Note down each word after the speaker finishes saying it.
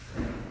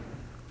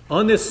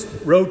On this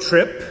road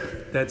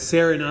trip that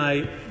Sarah and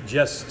I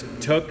just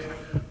took,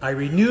 I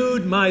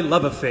renewed my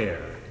love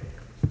affair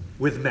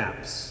with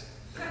maps.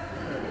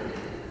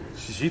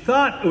 She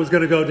thought it was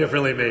going to go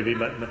differently maybe,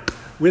 but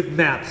with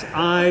maps.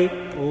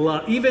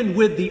 Even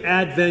with the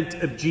advent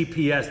of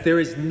GPS, there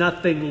is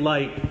nothing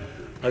like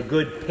a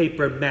good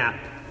paper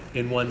map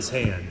in one's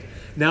hand.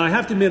 Now, I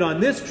have to admit, on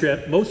this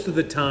trip, most of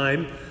the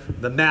time,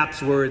 the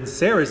maps were in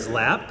Sarah's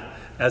lap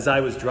as I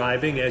was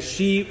driving, as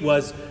she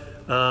was...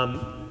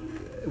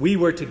 we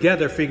were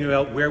together figuring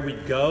out where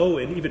we'd go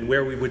and even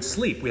where we would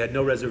sleep. We had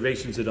no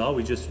reservations at all.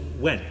 We just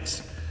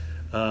went.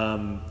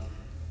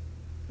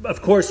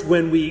 Of course,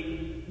 when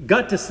we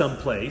got to some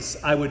place,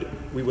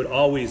 we would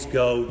always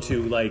go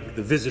to like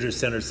the visitor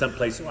center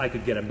someplace so I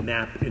could get a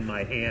map in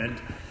my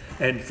hand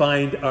and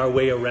find our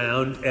way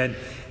around. And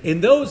in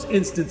those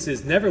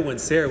instances, never when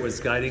Sarah was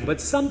guiding, but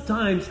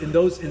sometimes in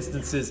those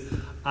instances,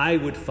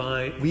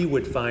 we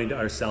would find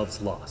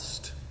ourselves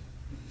lost.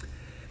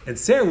 And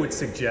Sarah would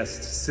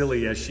suggest,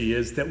 silly as she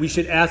is, that we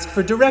should ask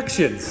for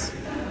directions.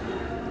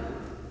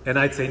 And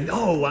I'd say,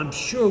 no, I'm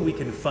sure we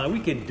can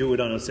do it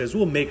on ourselves.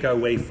 We'll make our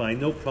way fine,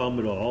 no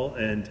problem at all.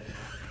 And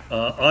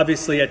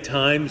obviously at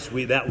times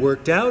that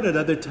worked out, at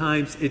other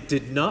times it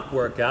did not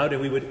work out, and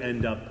we would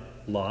end up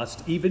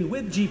lost. Even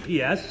with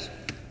GPS,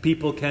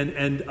 people can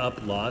end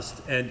up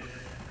lost. And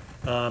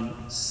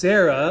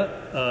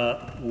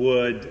Sarah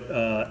would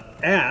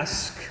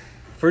ask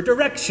for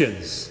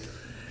directions.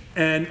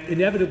 And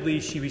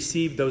inevitably, she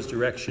received those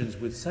directions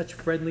with such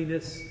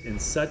friendliness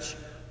and such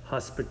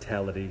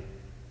hospitality.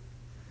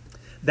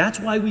 That's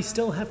why we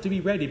still have to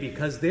be ready,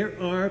 because there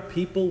are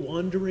people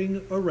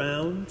wandering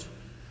around,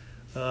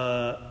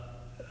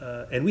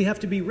 and we have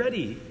to be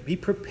ready, be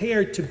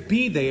prepared to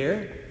be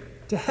there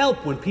to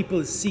help when people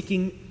are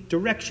seeking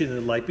direction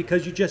in life,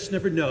 because you just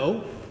never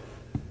know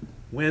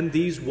when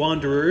these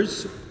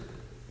wanderers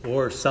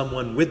or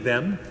someone with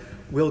them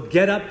will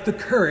get up the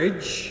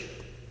courage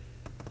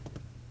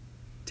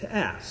to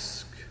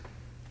ask.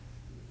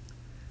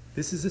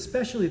 This is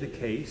especially the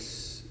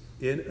case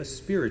in a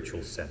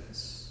spiritual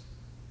sense.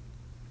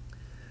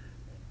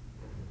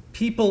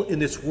 People in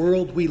this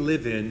world we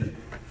live in,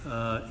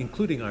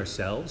 including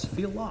ourselves,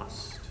 feel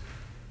lost.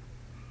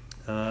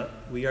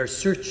 We are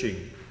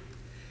searching.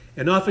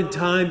 And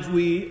oftentimes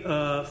we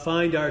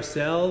find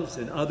ourselves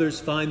and others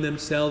find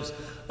themselves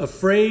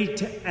afraid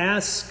to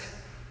ask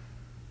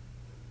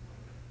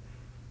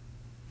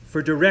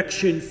for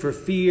direction, for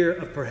fear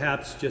of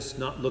perhaps just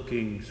not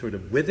looking sort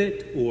of with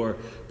it, or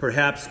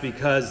perhaps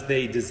because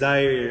they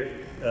desire,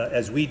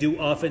 as we do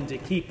often, to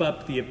keep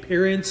up the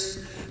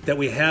appearance that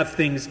we have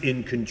things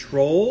in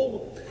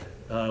control.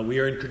 We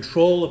are in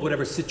control of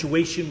whatever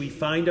situation we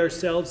find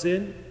ourselves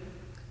in.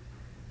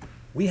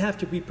 We have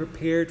to be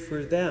prepared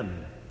for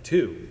them,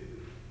 too,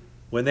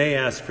 when they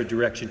ask for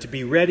direction, to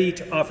be ready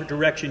to offer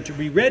direction, to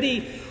be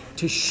ready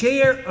to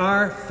share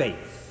our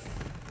faith.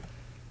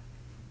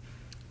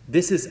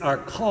 This is our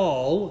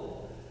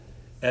call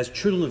as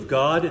children of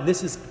God, and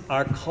this is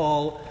our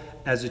call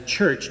as a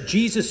church.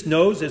 Jesus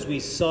knows, as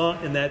we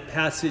saw in that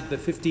passage, the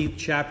 15th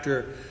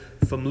chapter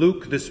from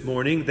Luke this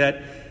morning,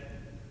 that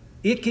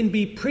it can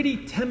be pretty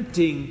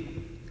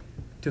tempting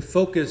to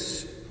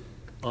focus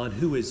on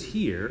who is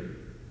here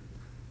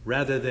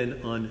rather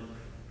than on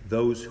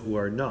those who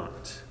are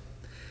not.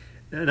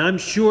 And I'm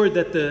sure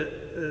that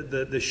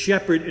the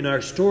shepherd in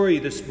our story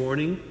this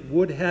morning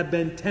would have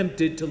been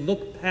tempted to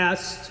look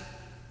past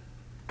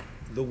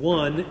the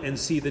one and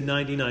see the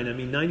 99. I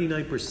mean,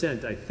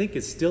 99%, I think,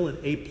 is still an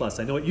A+.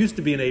 I know it used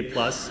to be an A+.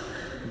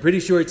 I'm pretty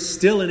sure it's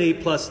still an A+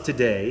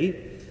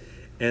 today.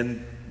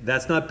 And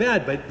that's not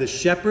bad, but the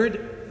shepherd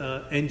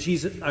and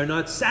Jesus are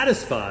not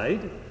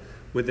satisfied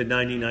with the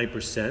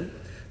 99%.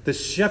 The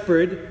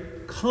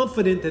shepherd,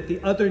 confident that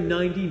the other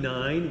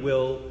 99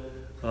 will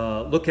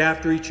look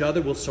after each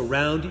other, will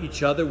surround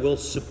each other, will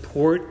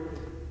support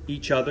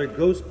each other,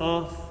 goes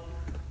off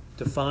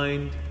to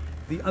find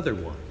the other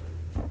one.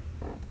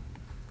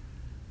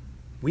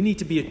 We need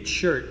to be a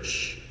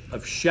church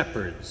of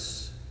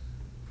shepherds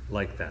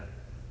like that.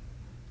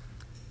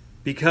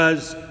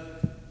 Because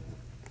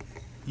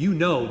you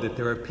know that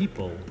there are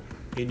people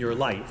in your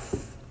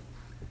life,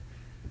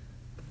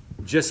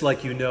 just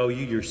like you know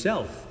you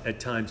yourself at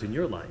times in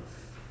your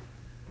life,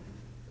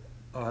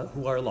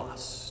 who are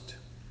lost,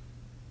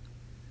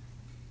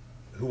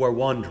 who are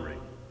wandering.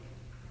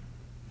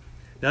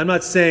 Now, I'm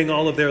not saying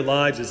all of their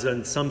lives is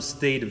in some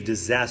state of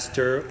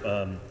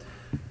disaster,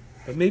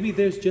 but maybe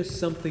there's just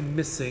something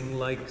missing,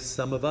 like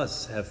some of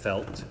us have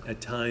felt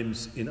at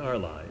times in our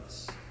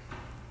lives.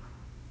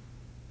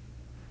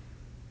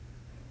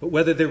 But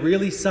whether they're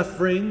really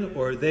suffering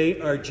or they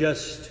are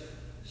just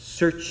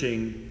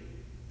searching,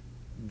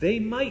 they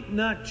might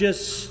not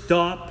just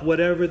stop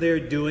whatever they're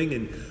doing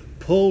and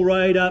pull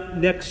right up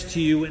next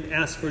to you and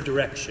ask for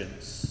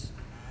directions.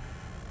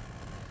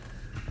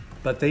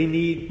 But they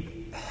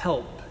need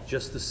help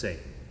just the same.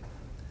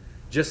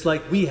 Just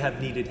like we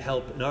have needed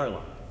help in our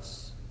lives.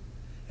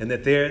 And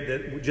that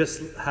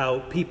just how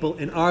people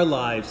in our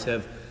lives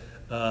have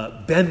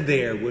been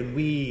there when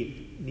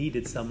we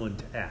needed someone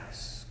to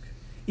ask.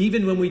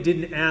 Even when we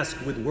didn't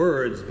ask with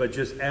words, but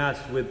just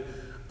asked with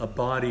a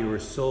body or a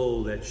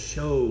soul that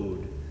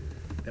showed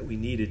that we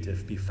needed to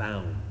be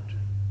found.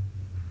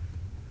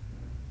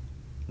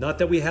 Not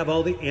that we have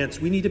all the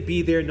answers. We need to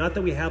be there. Not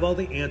that we have all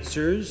the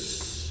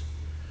answers.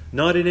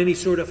 Not in any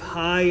sort of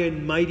high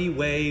and mighty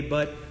way,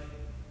 but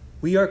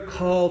we are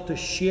called to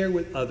share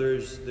with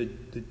others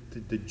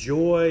the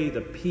joy,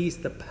 the peace,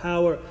 the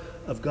power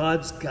of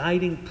God's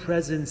guiding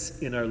presence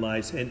in our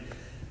lives. And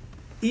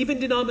even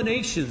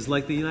denominations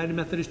like the United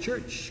Methodist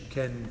Church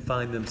can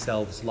find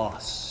themselves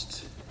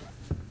lost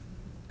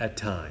at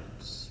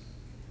times,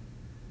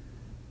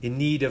 in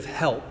need of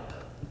help,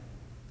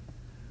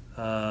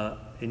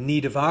 in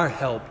need of our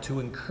help to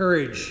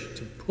encourage,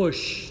 to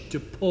push, to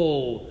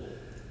pull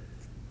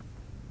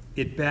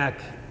it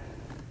back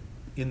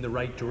in the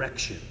right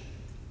direction.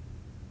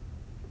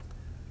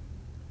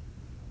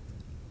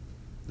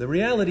 The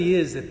reality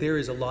is that there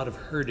is a lot of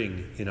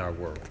hurting in our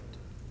world.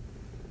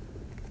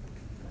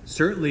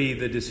 Certainly,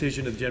 the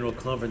decision of General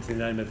Conference of the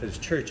United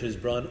Methodist Church has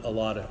brought a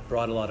lot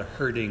of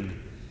hurting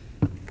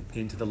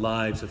into the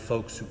lives of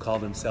folks who call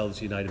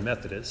themselves United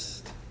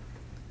Methodists.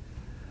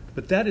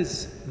 But that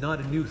is not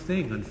a new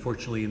thing,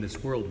 unfortunately, in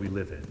this world we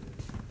live in.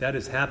 That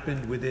has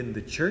happened within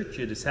the church.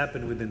 It has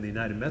happened within the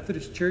United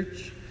Methodist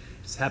Church.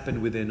 It's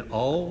happened within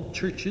all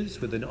churches,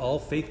 within all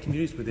faith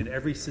communities, within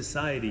every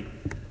society.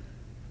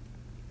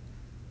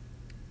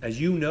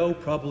 As you know,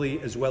 probably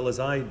as well as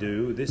I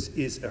do, this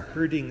is a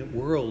hurting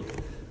world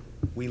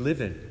we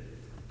live in.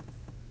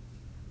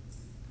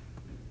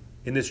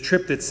 In this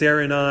trip that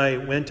Sarah and I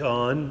went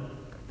on,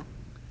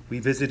 we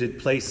visited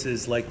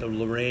places like the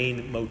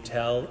Lorraine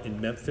Motel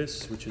in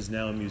Memphis, which is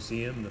now a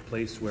museum, the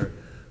place where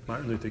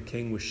Martin Luther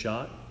King was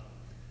shot.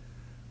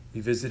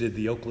 We visited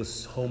the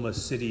Oklahoma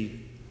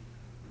City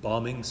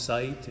bombing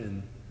site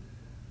and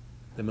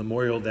the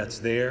memorial that's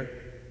there.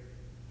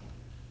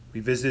 We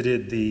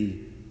visited the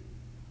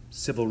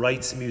Civil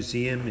Rights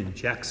Museum in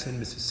Jackson,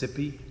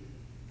 Mississippi.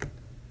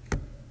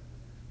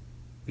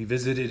 We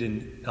visited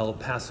in El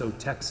Paso,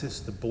 Texas,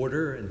 the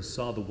border, and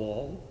saw the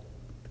wall.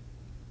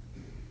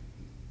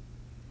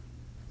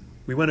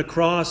 We went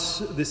across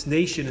this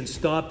nation and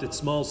stopped at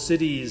small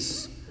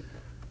cities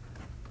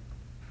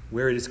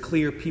where it is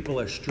clear people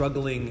are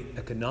struggling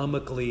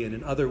economically and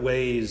in other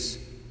ways,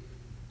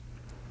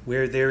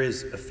 where there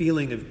is a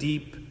feeling of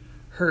deep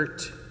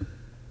hurt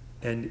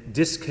and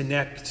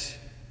disconnect,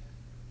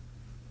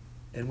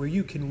 and where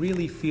you can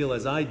really feel,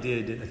 as I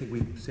did, and I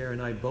think Sarah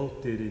and I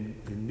both did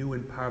in new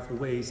and powerful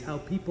ways, how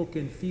people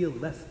can feel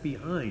left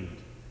behind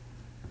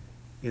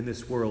in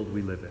this world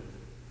we live in.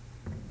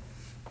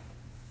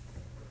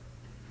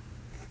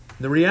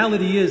 The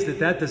reality is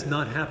that does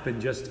not happen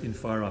just in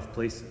far-off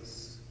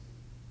places.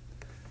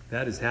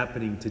 That is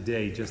happening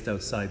today just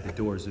outside the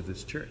doors of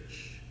this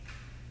church.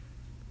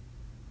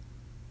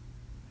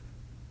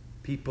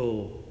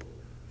 People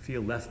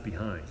feel left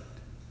behind.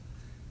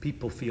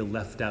 People feel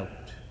left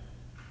out.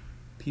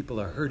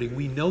 People are hurting.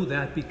 We know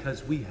that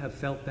because we have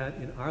felt that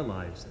in our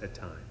lives at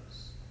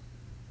times,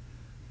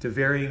 to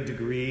varying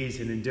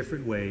degrees and in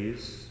different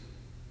ways.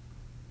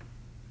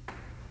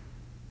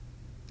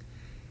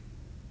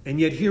 And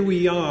yet here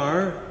we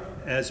are,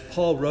 as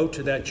Paul wrote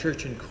to that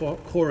church in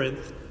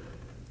Corinth,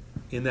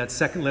 in that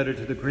second letter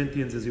to the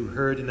Corinthians, as you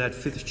heard in that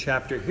 5th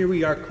chapter, here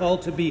we are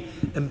called to be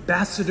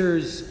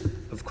ambassadors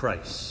of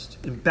Christ,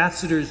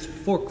 ambassadors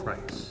for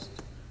Christ.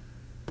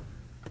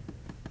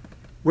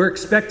 We're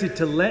expected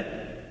to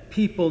let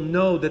people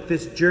know that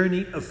this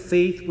journey of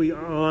faith we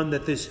are on,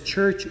 that this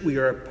church we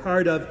are a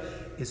part of,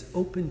 is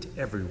open to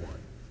everyone.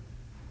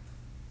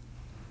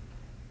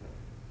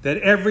 That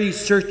every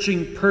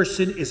searching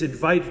person is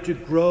invited to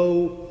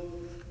grow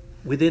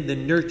within the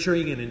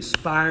nurturing and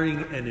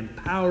inspiring and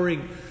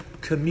empowering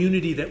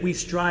community that we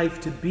strive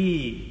to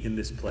be in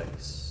this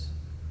place.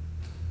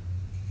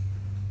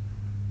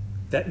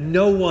 That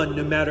no one,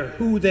 no matter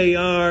who they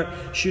are,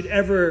 should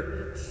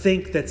ever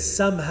think that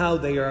somehow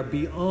they are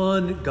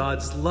beyond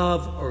God's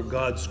love or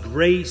God's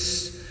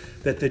grace,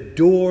 that the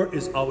door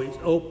is always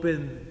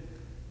open,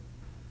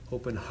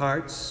 open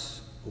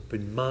hearts,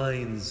 open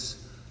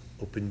minds,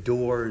 open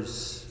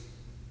doors.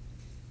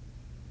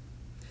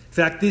 In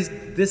fact,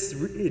 this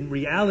in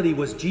reality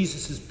was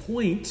Jesus'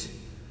 point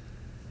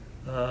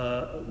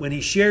when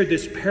he shared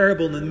this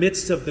parable in the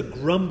midst of the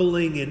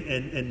grumbling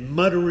and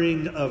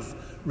muttering of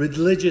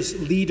religious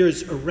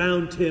leaders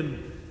around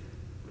him,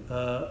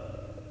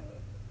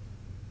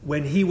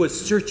 when he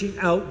was searching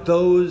out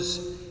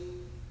those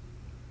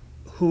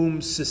whom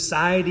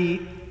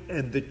society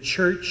and the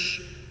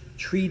church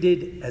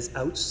treated as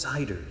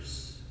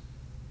outsiders.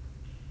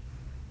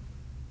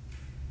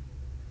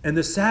 And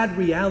the sad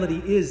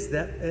reality is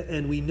that,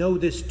 and we know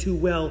this too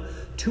well,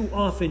 too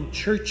often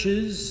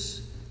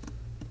churches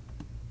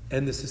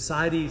and the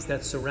societies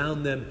that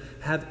surround them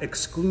have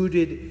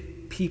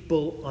excluded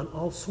people on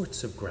all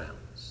sorts of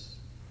grounds.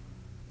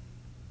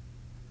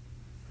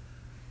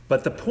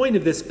 But the point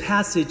of this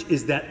passage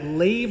is that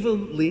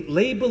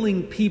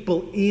labeling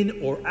people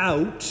in or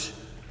out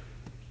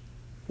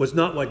was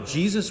not what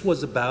Jesus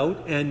was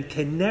about, and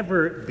can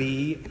never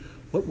be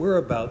what we're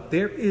about.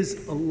 There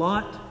is a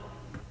lot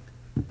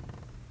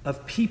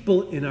of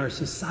people in our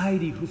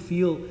society who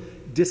feel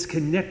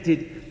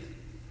disconnected,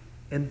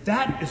 and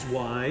that is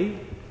why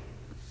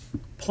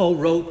Paul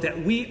wrote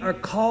that we are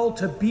called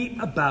to be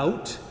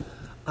about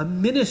a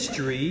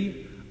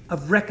ministry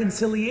of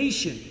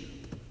reconciliation.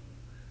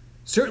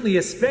 Certainly,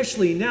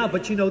 especially now,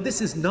 but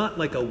this is not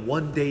like a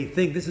one-day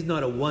thing. This is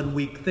not a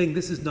one-week thing.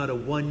 This is not a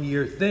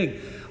one-year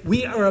thing.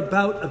 We are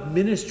about a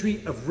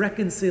ministry of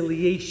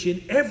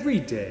reconciliation every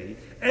day,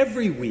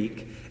 every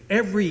week,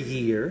 every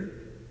year.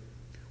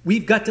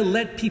 We've got to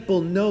let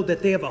people know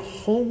that they have a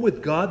home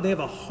with God, they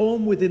have a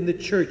home within the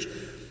church,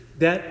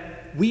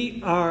 that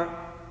we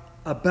are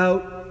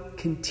about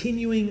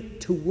continuing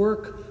to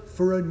work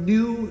for a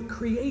new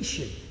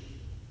creation,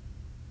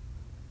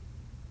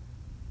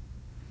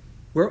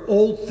 where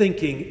old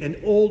thinking and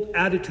old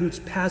attitudes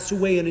pass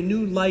away and a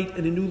new light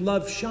and a new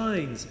love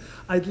shines.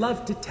 I'd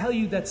love to tell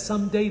you that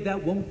someday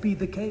that won't be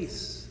the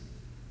case.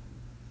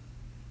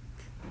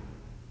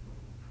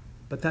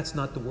 But that's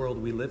not the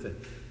world we live in.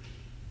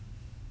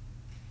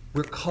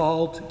 We're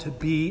called to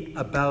be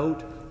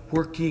about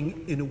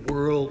working in a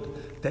world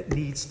that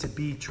needs to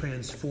be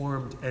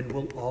transformed and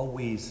will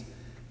always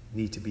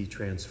need to be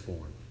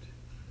transformed.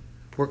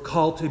 We're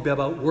called to be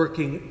about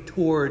working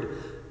toward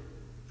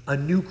a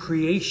new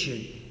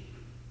creation.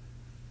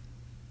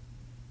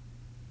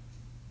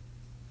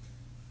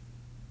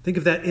 Think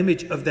of that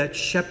image of that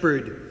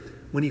shepherd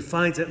when he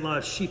finds that lot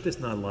of sheep. There's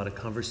not a lot of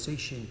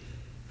conversation.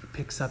 He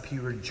picks up, he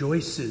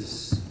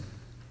rejoices.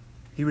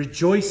 He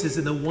rejoices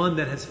in the one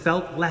that has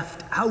felt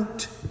left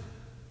out,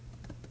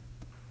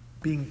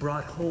 being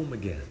brought home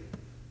again,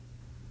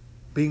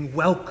 being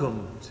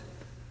welcomed.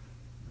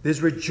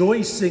 There's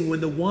rejoicing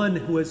when the one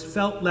who has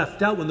felt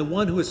left out, when the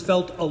one who has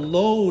felt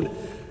alone,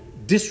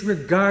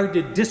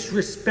 disregarded,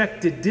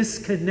 disrespected,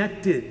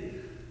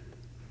 disconnected,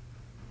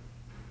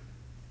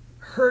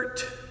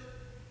 hurt,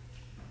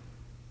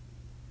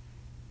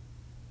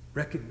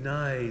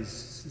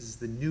 recognizes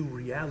the new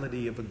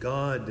reality of a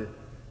God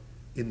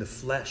in the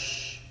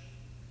flesh,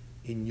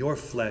 in your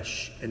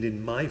flesh and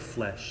in my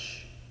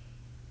flesh,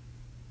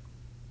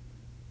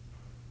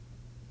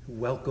 who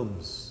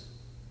welcomes,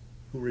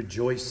 who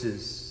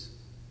rejoices,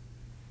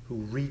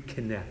 who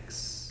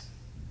reconnects,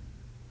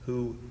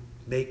 who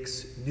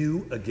makes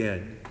new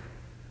again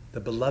the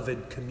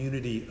beloved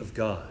community of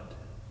God.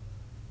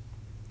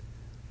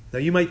 Now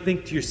you might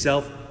think to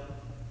yourself,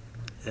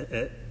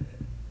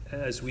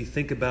 as we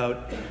think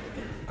about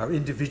our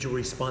individual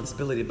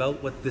responsibility,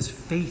 about what this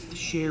faith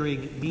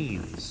sharing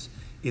means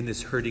in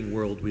this hurting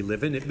world we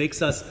live in. It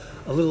makes us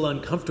a little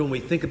uncomfortable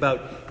when we think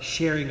about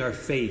sharing our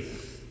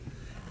faith.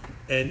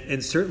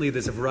 And certainly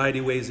there's a variety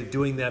of ways of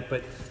doing that,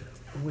 but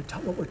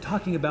what we're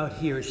talking about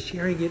here is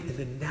sharing it in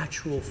the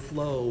natural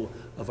flow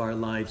of our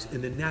lives,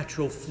 in the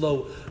natural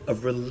flow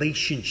of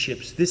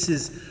relationships. This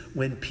is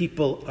when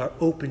people are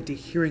open to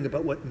hearing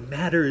about what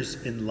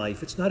matters in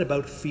life. It's not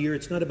about fear.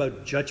 It's not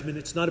about judgment.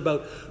 It's not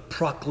about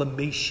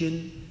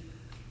proclamation.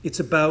 It's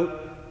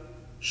about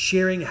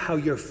sharing how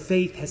your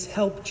faith has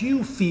helped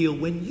you feel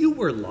when you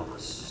were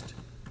lost,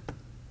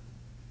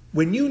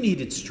 when you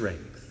needed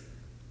strength.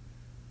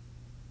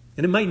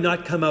 And it might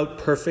not come out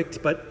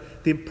perfect,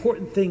 but the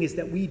important thing is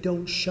that we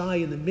don't shy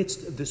in the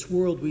midst of this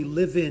world we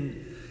live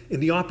in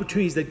the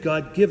opportunities that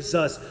God gives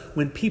us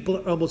when people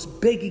are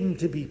almost begging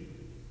to be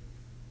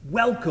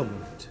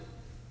welcomed,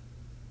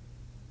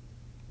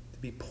 to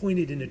be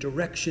pointed in a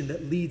direction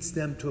that leads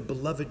them to a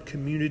beloved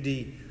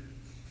community.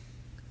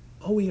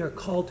 All we are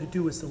called to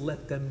do is to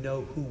let them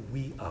know who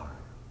we are,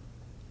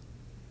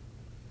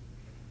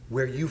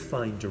 where you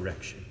find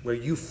direction, where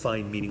you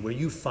find meaning, where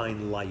you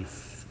find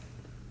life,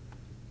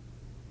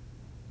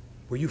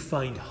 where you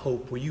find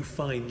hope, where you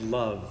find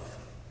love.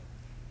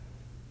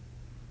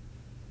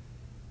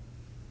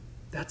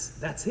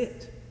 That's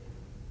it.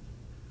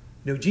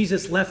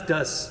 Jesus left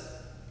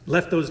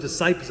those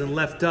disciples and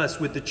left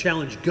us with the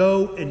challenge,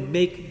 go and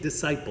make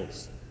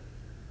disciples.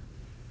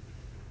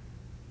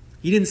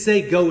 He didn't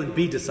say go and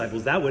be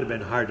disciples. That would have been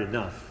hard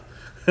enough.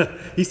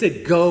 He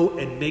said go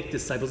and make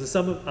disciples. And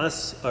some of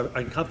us are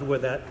uncomfortable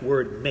with that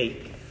word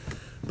make.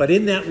 But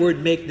in that word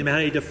make, no matter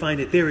how you define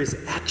it, there is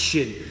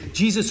action.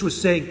 Jesus was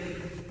saying,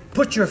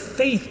 put your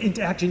faith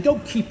into action.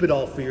 Don't keep it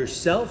all for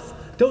yourself.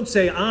 Don't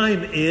say,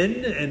 I'm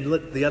in, and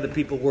let the other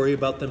people worry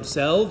about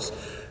themselves.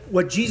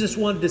 What Jesus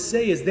wanted to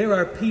say is there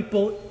are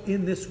people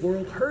in this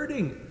world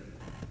hurting.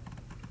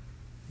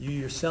 You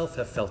yourself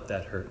have felt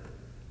that hurt.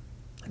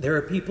 There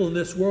are people in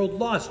this world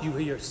lost. You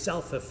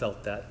yourself have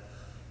felt that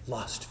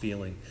lost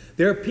feeling.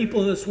 There are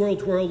people in this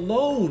world who are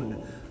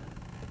alone.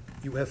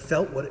 You have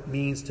felt what it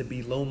means to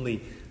be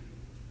lonely.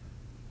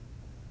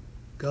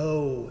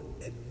 Go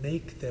and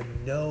make them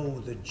know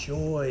the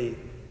joy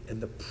and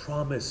the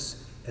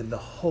promise and the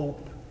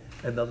hope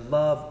and the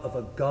love of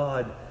a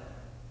God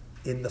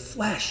in the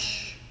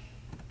flesh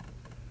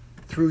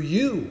through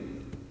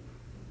you.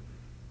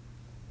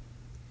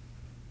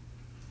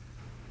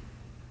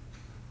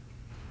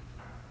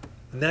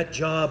 And that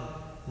job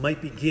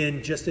might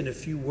begin just in a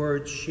few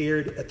words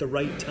shared at the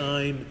right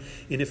time,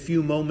 in a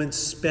few moments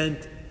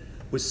spent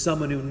with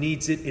someone who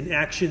needs it, in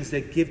actions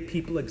that give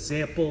people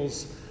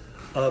examples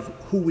of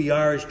who we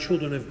are as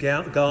children of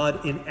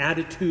God, in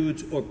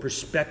attitudes or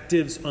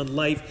perspectives on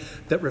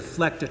life that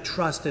reflect a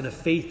trust and a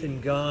faith in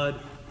God,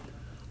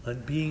 on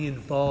being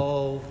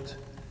involved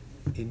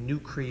in new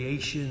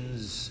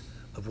creations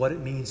of what it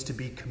means to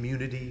be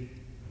community.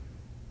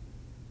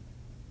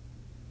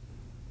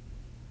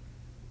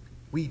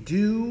 We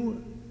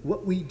do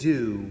what we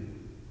do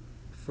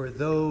for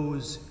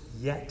those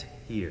yet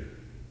here.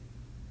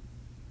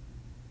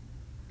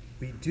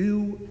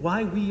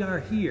 Why we are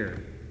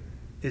here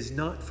is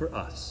not for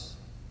us.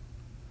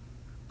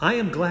 I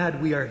am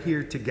glad we are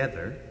here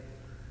together,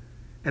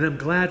 and I'm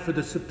glad for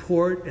the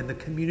support and the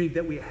community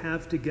that we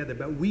have together,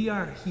 but we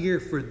are here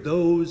for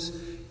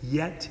those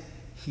yet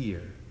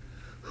here,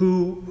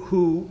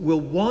 who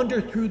will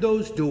wander through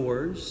those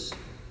doors,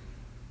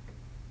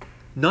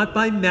 not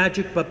by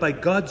magic, but by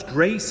God's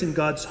grace and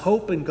God's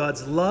hope and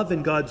God's love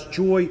and God's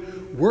joy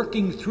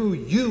working through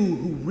you,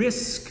 who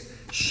risk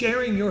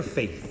sharing your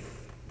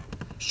faith,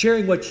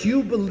 sharing what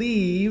you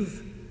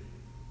believe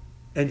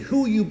and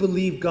who you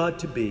believe God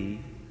to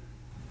be,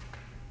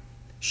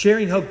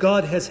 sharing how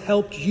God has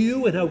helped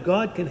you and how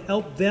God can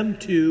help them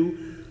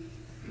too,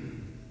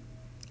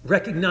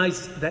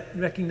 recognizing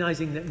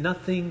that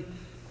nothing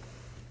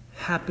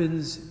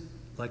happens,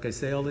 like I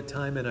say all the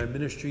time in our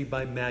ministry,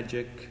 by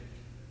magic.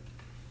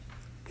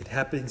 It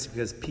happens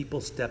because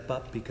people step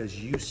up, because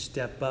you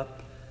step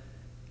up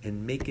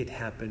and make it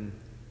happen.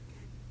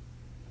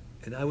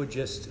 And I would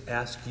just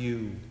ask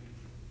you,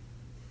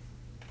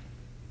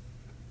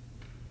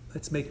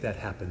 let's make that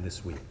happen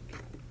this week.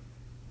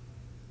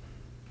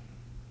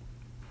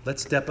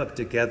 Let's step up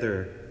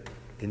together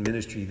in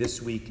ministry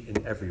this week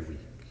and every week.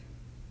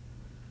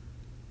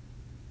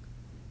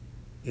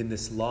 In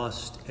this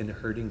lost and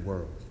hurting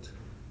world,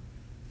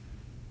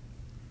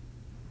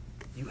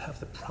 you have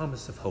the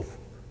promise of hope.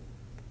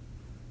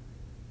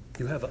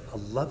 You have a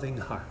loving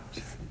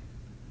heart.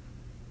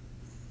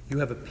 You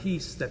have a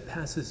peace that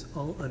passes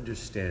all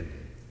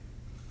understanding.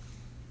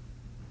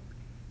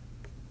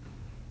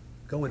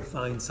 Go and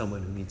find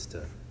someone who needs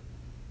to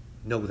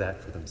know that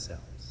for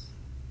themselves.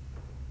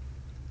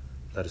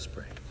 Let us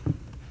pray.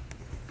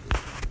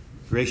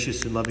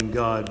 Gracious and loving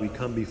God, we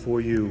come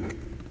before you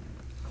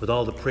with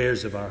all the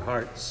prayers of our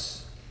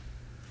hearts.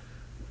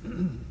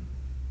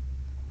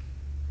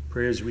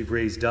 Prayers we've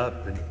raised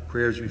up and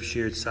prayers we've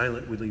shared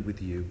silently with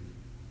you.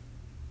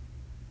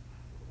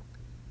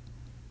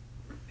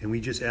 And we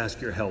just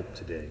ask your help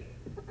today.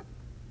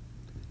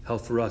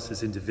 Help for us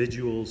as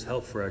individuals,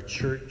 help for our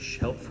church,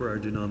 help for our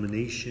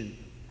denomination,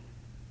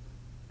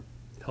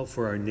 help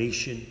for our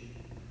nation.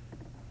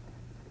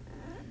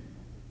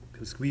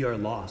 Because we are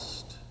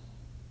lost.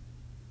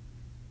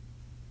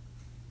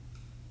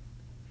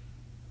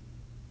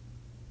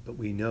 But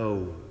we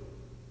know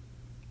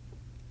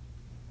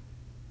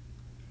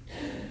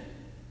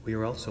we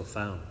are also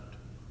found.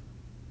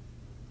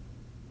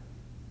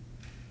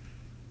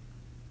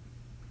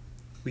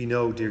 We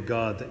know, dear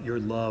God, that your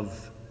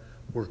love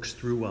works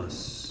through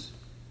us,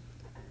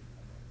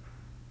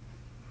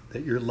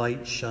 that your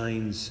light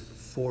shines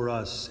for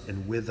us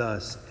and with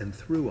us and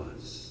through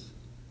us.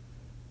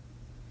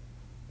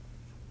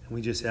 And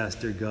we just ask,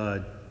 dear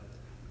God,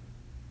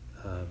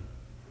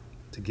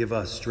 to give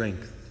us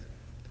strength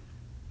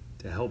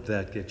to help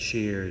that get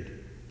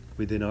shared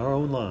within our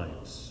own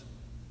lives,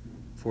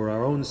 for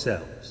our own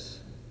selves,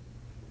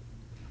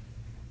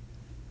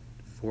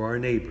 for our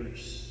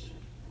neighbors,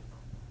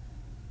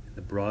 in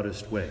the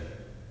broadest way.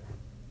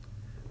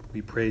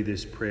 We pray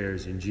these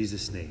prayers in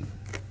Jesus' name.